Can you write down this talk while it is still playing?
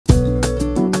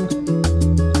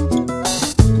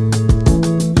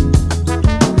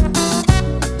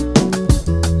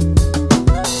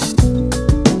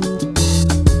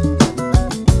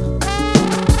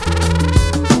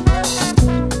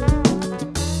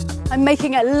I'm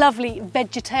making a lovely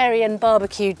vegetarian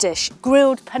barbecue dish,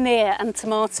 grilled paneer and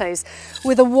tomatoes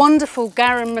with a wonderful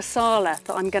garam masala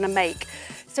that I'm going to make.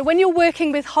 So when you're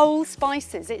working with whole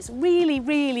spices, it's really,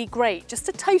 really great just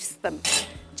to toast them.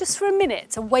 Just for a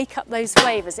minute to wake up those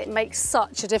flavours, it makes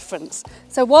such a difference.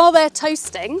 So while they're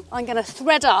toasting, I'm going to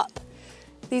thread up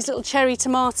these little cherry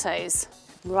tomatoes.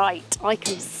 Right, I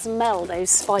can smell those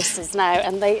spices now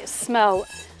and they smell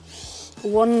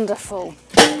wonderful.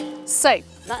 So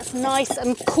that's nice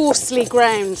and coarsely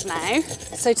ground now.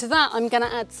 So to that I'm going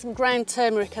to add some ground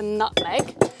turmeric and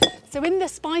nutmeg. So in the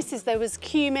spices there was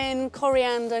cumin,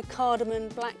 coriander, cardamom,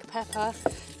 black pepper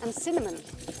and cinnamon.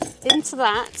 Into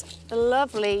that a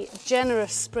lovely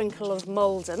generous sprinkle of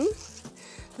Maldon.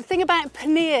 The thing about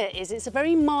paneer is it's a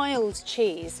very mild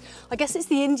cheese. I guess it's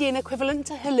the Indian equivalent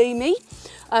to halloumi.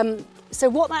 So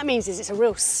what that means is it's a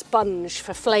real sponge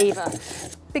for flavour.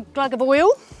 Big glug of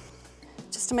oil,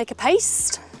 just to make a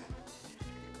paste.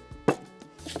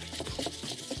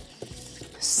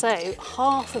 So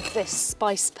half of this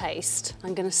spice paste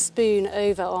I'm going to spoon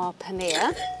over our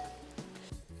paneer.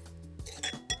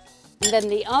 And then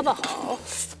the other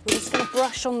half we're just going to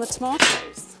brush on the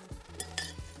tomatoes.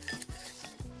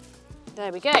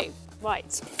 There we go.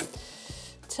 Right,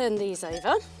 turn these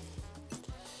over.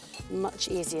 Much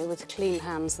easier with clean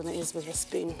hands than it is with a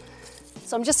spoon.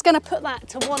 So I'm just going to put that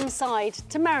to one side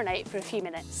to marinate for a few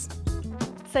minutes.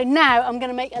 So now I'm going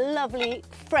to make a lovely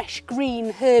fresh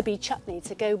green herby chutney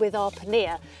to go with our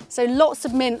paneer. So lots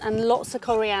of mint and lots of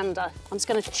coriander. I'm just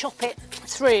going to chop it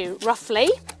through roughly.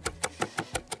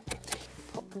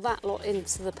 Pop that lot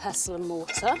into the pestle and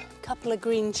mortar. A couple of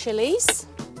green chilies.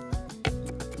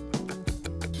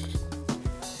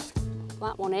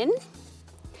 That one in.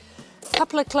 A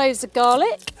couple of cloves of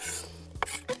garlic.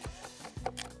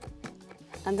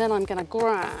 And then I'm going to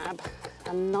grab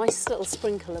a nice little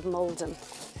sprinkle of Maldon.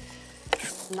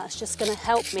 And that's just going to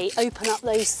help me open up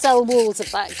those cell walls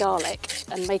of that garlic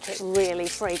and make it really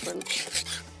fragrant.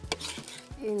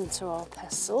 Into our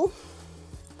pestle.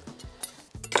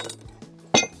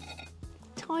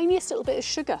 Tiniest little bit of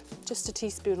sugar, just a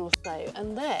teaspoon or so.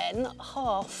 And then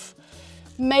half,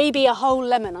 maybe a whole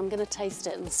lemon. I'm going to taste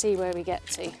it and see where we get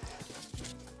to.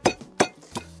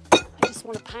 I just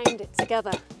want to pound it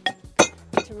together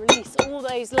to release all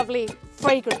those lovely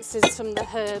fragrances from the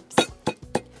herbs.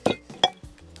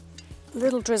 A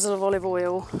little drizzle of olive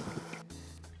oil.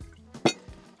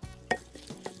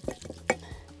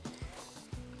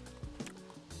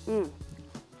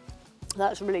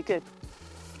 That's really good.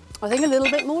 I think a little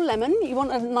bit more lemon. You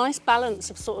want a nice balance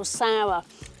of sort of sour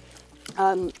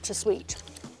to sweet.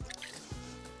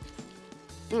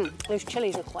 Those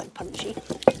chilies are quite punchy.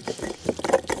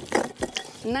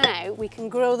 Now we can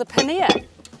grill the paneer.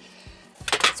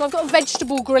 So I've got a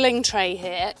vegetable grilling tray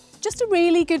here. Just a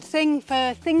really good thing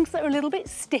for things that are a little bit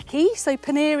sticky. So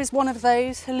paneer is one of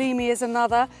those, halloumi is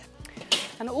another.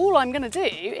 And all I'm going to do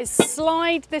is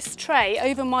slide this tray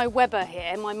over my Weber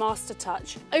here, my Master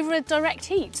Touch, over a direct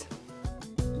heat.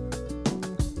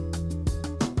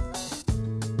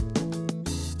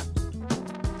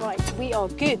 Right, we are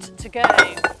good to go.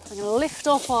 I'm going to lift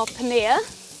off our paneer,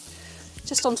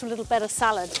 just onto a little bed of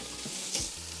salad.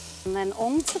 And then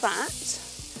onto that,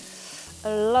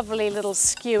 a lovely little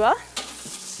skewer,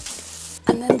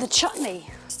 and then the chutney.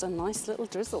 Just a nice little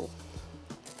drizzle.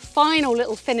 Final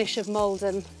little finish of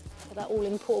Maldon for that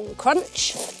all-important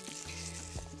crunch,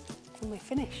 and we're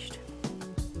finished.